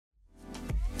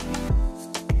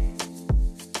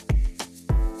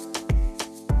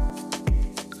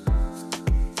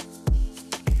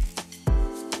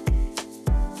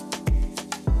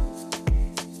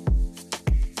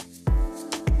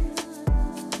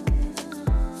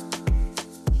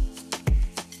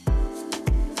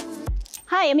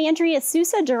Hi, I'm Andrea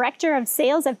Sousa, Director of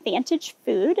Sales of Vantage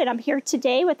Food, and I'm here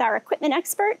today with our equipment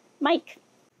expert, Mike.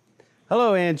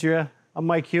 Hello, Andrea. I'm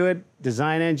Mike Hewitt,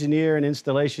 design engineer and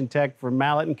installation tech for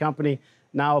Mallet and Company,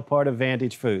 now a part of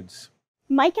Vantage Foods.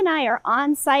 Mike and I are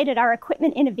on site at our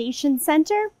Equipment Innovation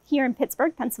Center here in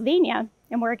Pittsburgh, Pennsylvania,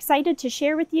 and we're excited to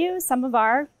share with you some of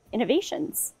our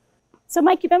innovations. So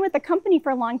Mike, you've been with the company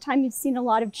for a long time. You've seen a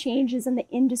lot of changes in the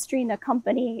industry and the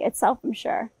company itself, I'm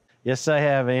sure. Yes, I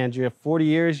have, Andrea. 40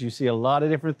 years, you see a lot of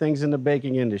different things in the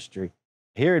baking industry.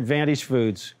 Here at Vantage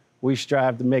Foods, we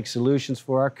strive to make solutions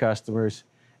for our customers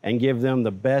and give them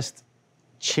the best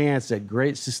chance at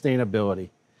great sustainability.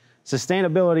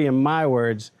 Sustainability, in my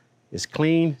words, is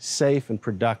clean, safe, and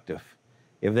productive.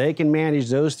 If they can manage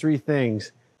those three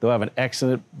things, they'll have an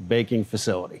excellent baking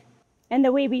facility. And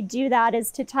the way we do that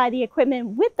is to tie the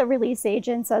equipment with the release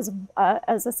agents as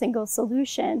a single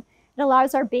solution. It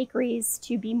allows our bakeries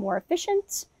to be more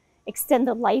efficient, extend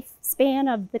the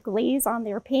lifespan of the glaze on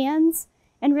their pans,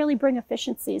 and really bring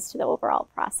efficiencies to the overall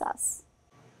process.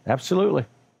 Absolutely.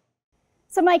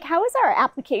 So Mike, how has our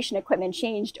application equipment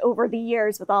changed over the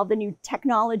years with all the new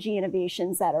technology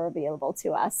innovations that are available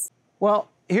to us? Well,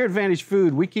 here at Vantage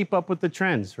Food, we keep up with the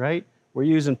trends, right? We're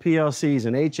using PLCs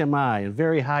and HMI and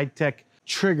very high-tech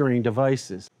triggering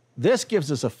devices. This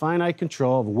gives us a finite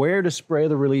control of where to spray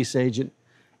the release agent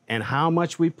and how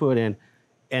much we put in.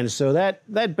 And so that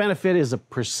benefit is a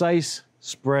precise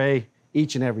spray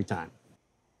each and every time.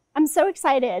 I'm so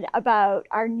excited about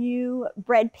our new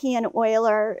bread pan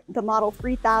oiler, the Model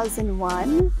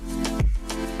 3001.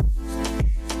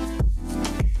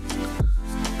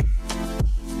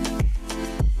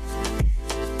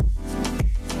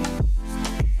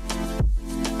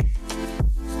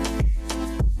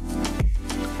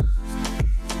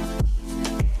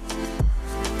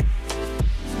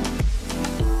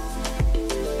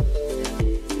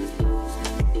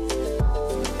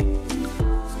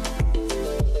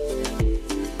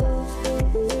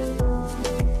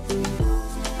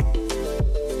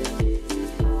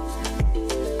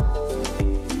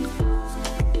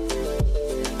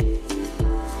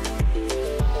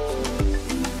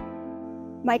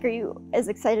 Mike, are you as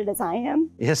excited as I am?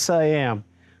 Yes, I am.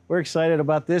 We're excited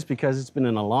about this because it's been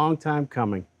in a long time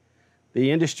coming.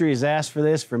 The industry has asked for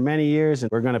this for many years,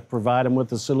 and we're going to provide them with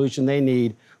the solution they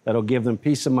need that'll give them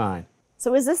peace of mind.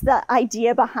 So is this the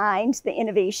idea behind the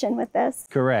innovation with this?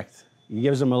 Correct. It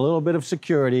gives them a little bit of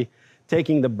security,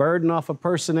 taking the burden off of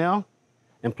personnel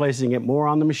and placing it more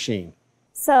on the machine.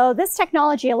 So this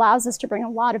technology allows us to bring a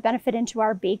lot of benefit into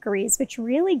our bakeries, which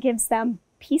really gives them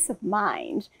peace of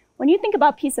mind. When you think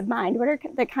about peace of mind, what are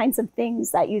the kinds of things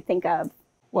that you think of?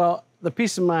 Well, the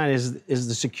peace of mind is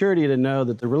the security to know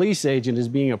that the release agent is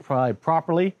being applied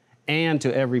properly and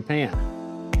to every pan.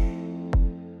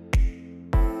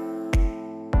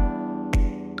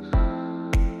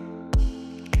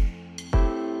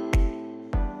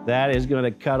 That is going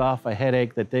to cut off a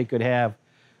headache that they could have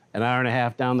an hour and a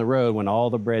half down the road when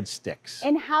all the bread sticks.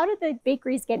 And how do the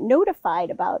bakeries get notified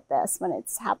about this when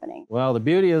it's happening? Well, the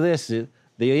beauty of this is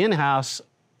the in-house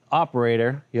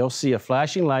operator, he'll see a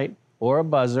flashing light or a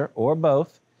buzzer or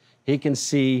both. He can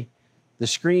see the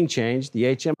screen change. The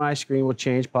HMI screen will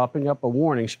change, popping up a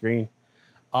warning screen.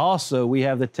 Also, we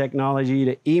have the technology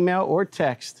to email or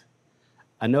text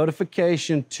a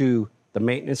notification to the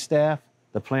maintenance staff,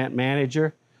 the plant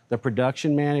manager, the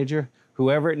production manager,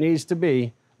 whoever it needs to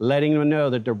be, letting them know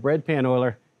that their bread pan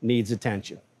oiler needs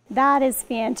attention. That is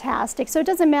fantastic. So it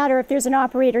doesn't matter if there's an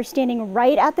operator standing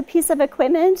right at the piece of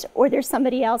equipment or there's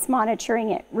somebody else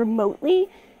monitoring it remotely,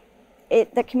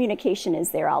 the communication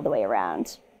is there all the way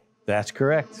around. That's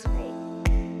correct.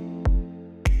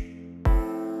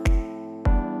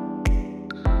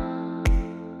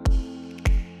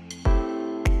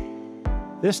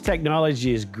 This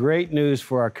technology is great news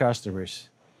for our customers.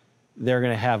 They're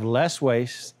going to have less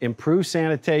waste, improved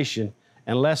sanitation,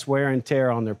 and less wear and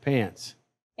tear on their pans.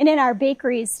 And in our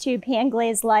bakeries too,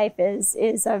 Glaze Life is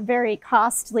a very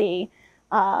costly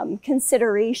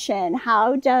consideration.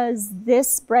 How does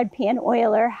this bread pan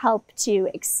oiler help to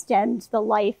extend the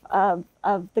life of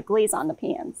the glaze on the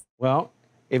pans? Well,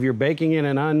 if you're baking in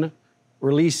an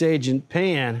unrelease agent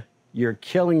pan, you're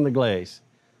killing the glaze.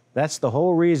 That's the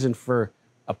whole reason for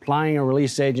applying a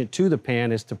release agent to the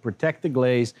pan, is to protect the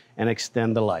glaze and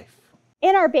extend the life.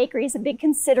 In our bakeries, a big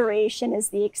consideration is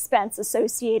the expense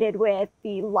associated with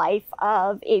the life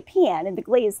of a pan and the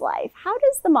glaze life. How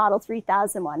does the Model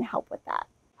 3001 help with that?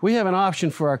 We have an option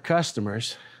for our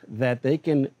customers that they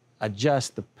can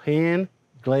adjust the pan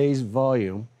glaze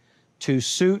volume to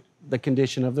suit the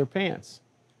condition of their pans.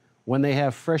 When they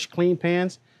have fresh, clean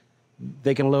pans,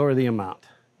 they can lower the amount.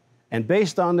 And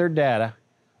based on their data,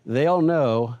 they'll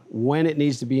know when it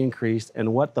needs to be increased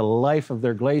and what the life of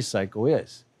their glaze cycle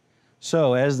is.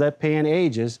 So as that pan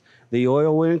ages, the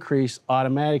oil will increase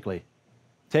automatically,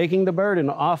 taking the burden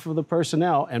off of the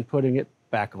personnel and putting it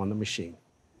back on the machine.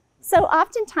 So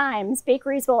oftentimes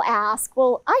bakeries will ask,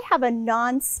 well, I have a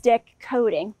non-stick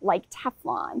coating like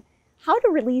Teflon. How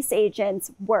do release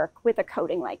agents work with a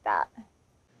coating like that?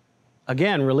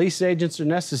 Again, release agents are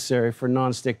necessary for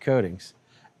non-stick coatings.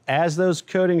 As those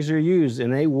coatings are used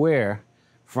and they wear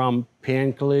from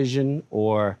pan collision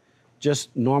or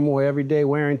just normal everyday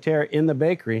wear and tear in the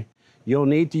bakery, you'll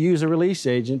need to use a release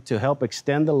agent to help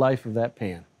extend the life of that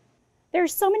pan.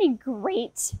 There's so many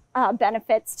great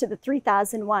benefits to the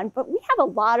 3001, but we have a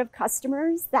lot of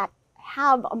customers that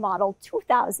have a model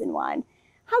 2001.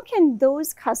 How can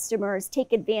those customers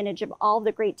take advantage of all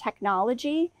the great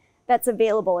technology that's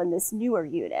available in this newer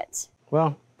unit?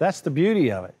 Well, that's the beauty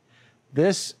of it.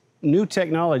 This new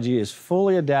technology is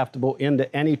fully adaptable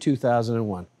into any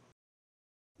 2001.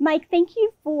 Mike, thank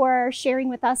you for sharing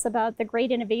with us about the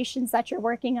great innovations that you're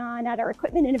working on at our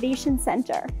Equipment Innovation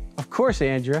Center. Of course,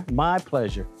 Andrea, my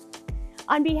pleasure.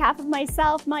 On behalf of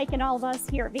myself, Mike, and all of us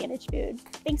here at Vantage Food,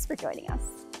 thanks for joining us.